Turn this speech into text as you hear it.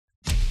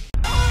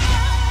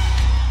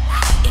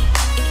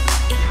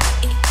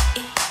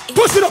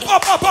Push it up,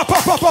 up, up, up,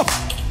 up, up, up.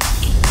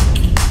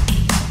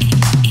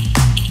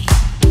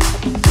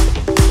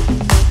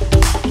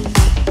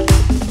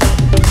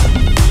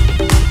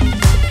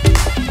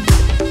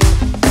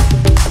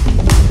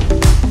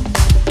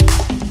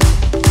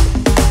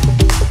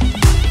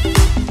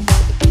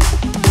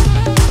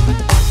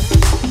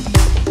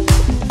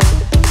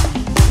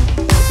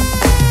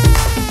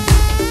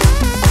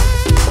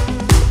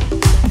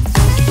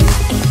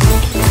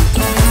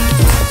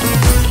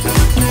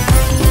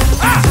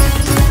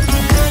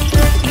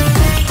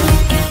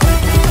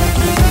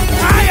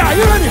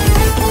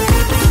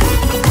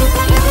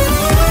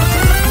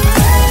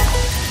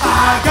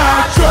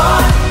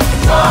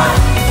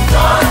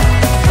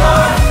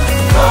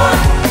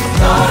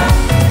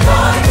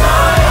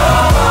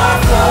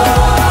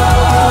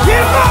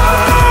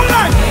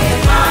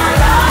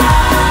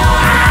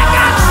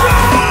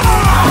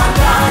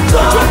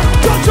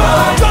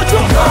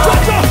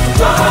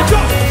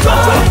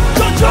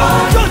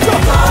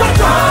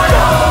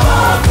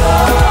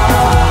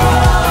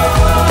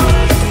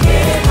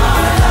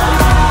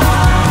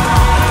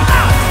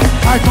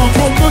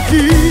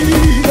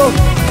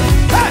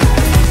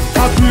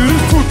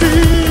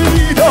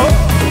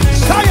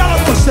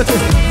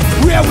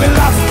 Where we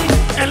laugh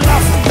and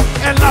laugh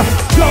and laugh,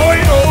 joy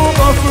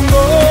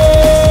overflow.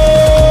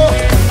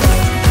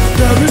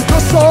 There is no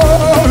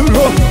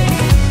sorrow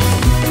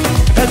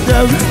and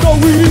there is no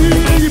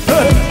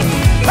weeping.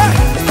 Hey,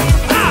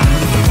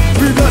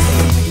 with us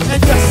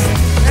and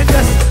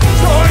yes,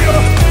 joy.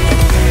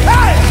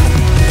 Hey,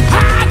 I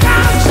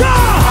got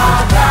joy.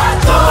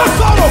 No more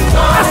sorrow.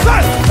 That's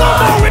right. No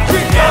more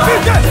weeping every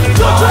day.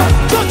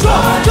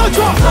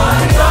 Joy.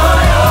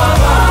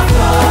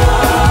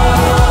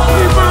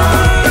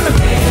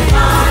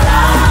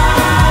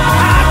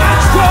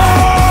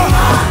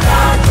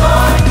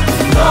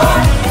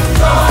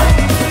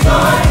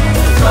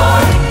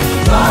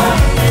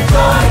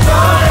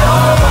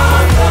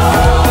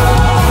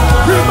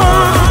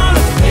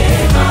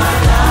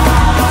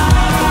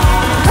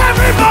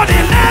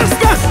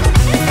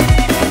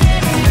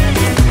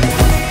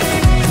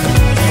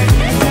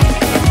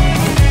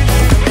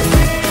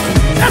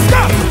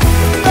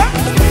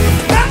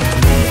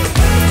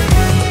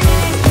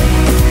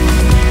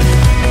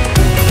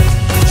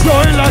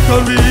 A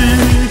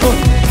river,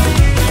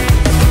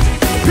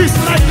 peace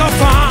like a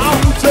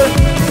fountain.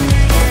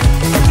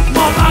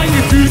 My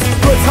life is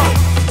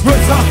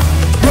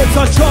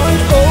greater joy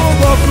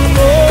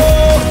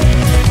overflow.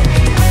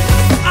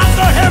 I'm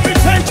the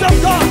heritage of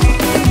God.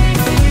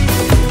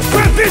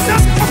 Great peace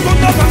has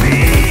come over me,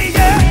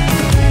 yeah.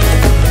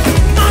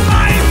 My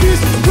life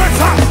is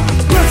greater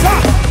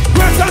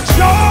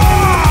joy.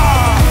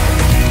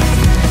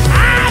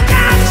 I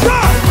got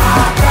joy.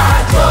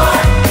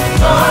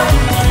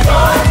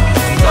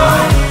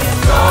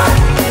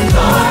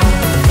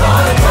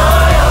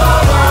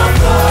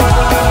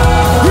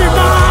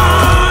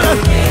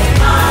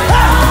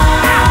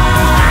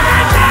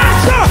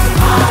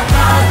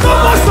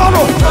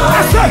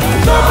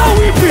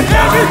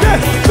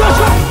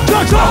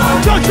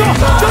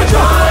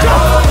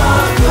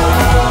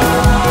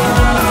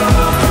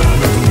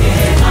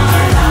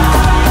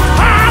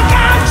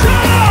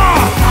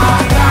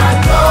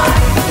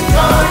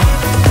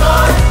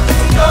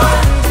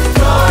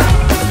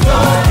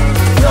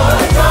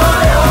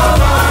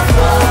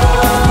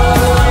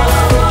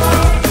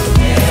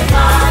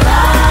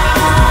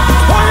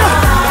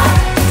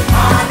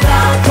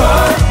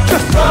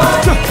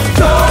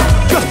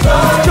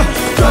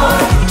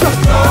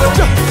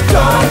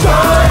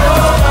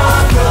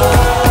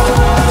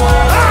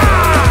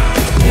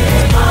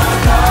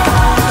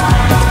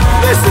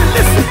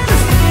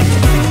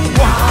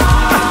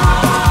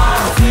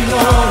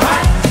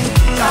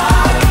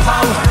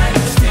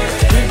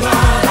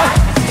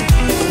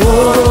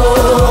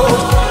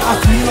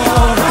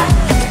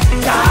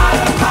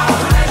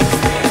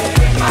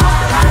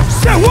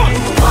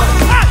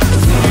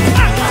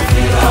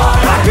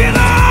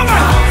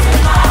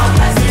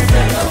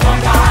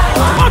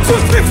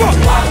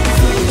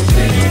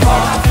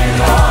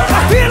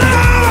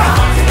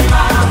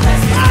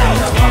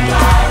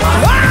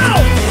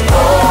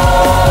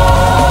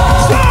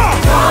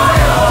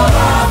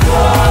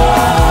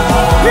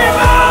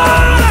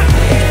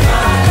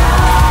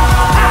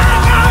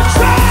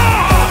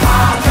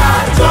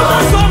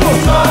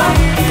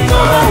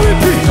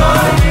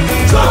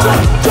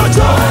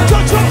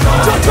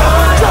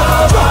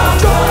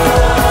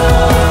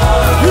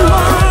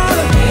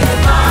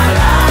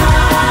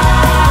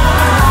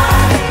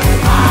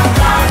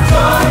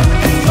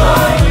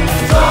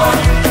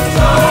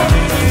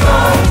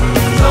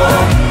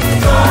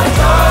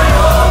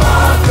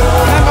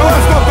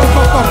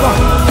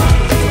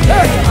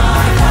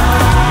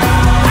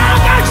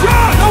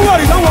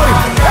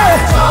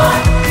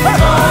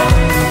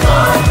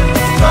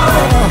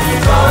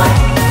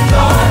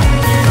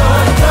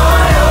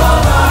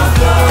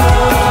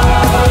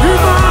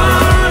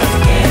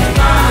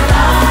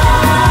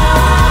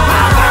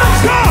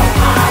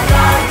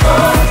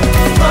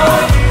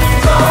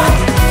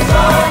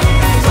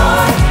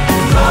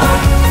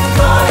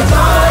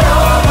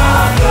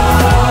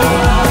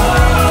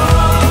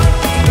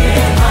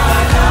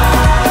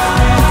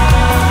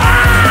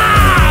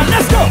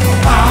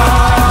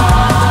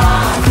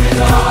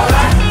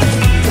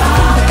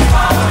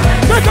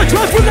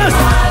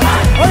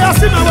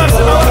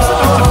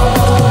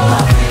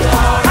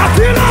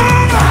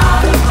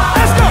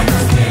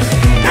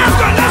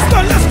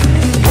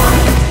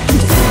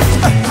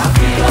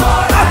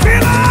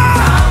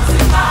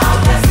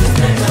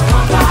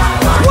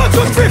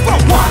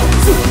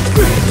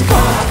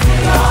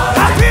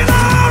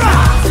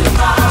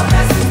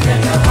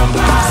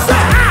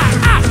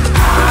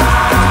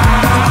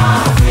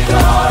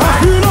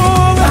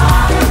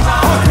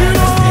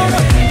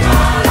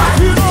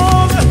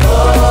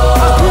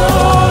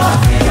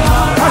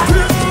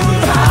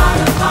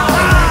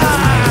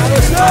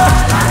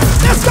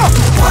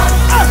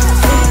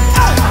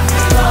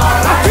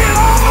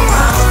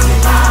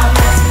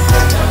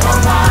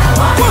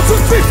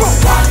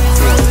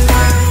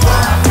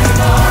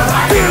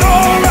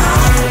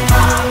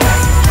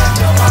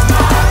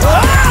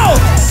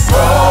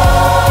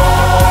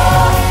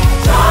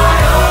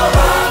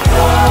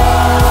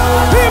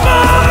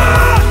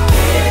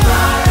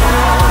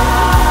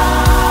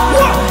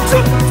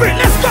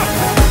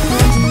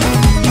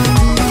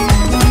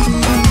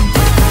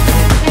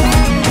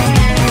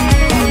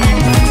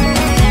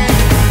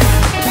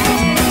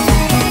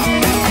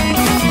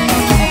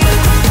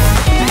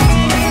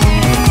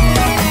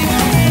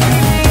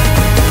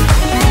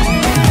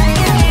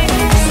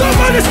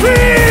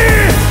 ministry.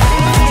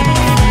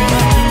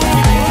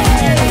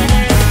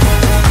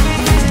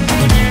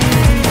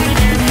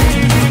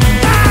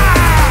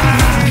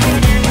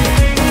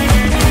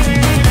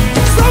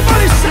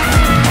 Somebody shout.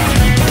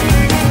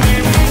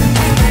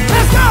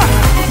 Let's go.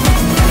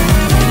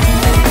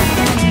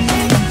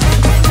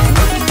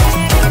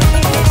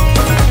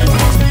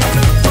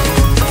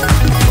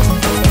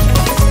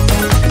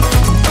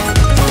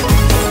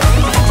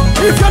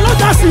 If you're not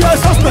dancing, you're a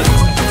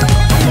suspect.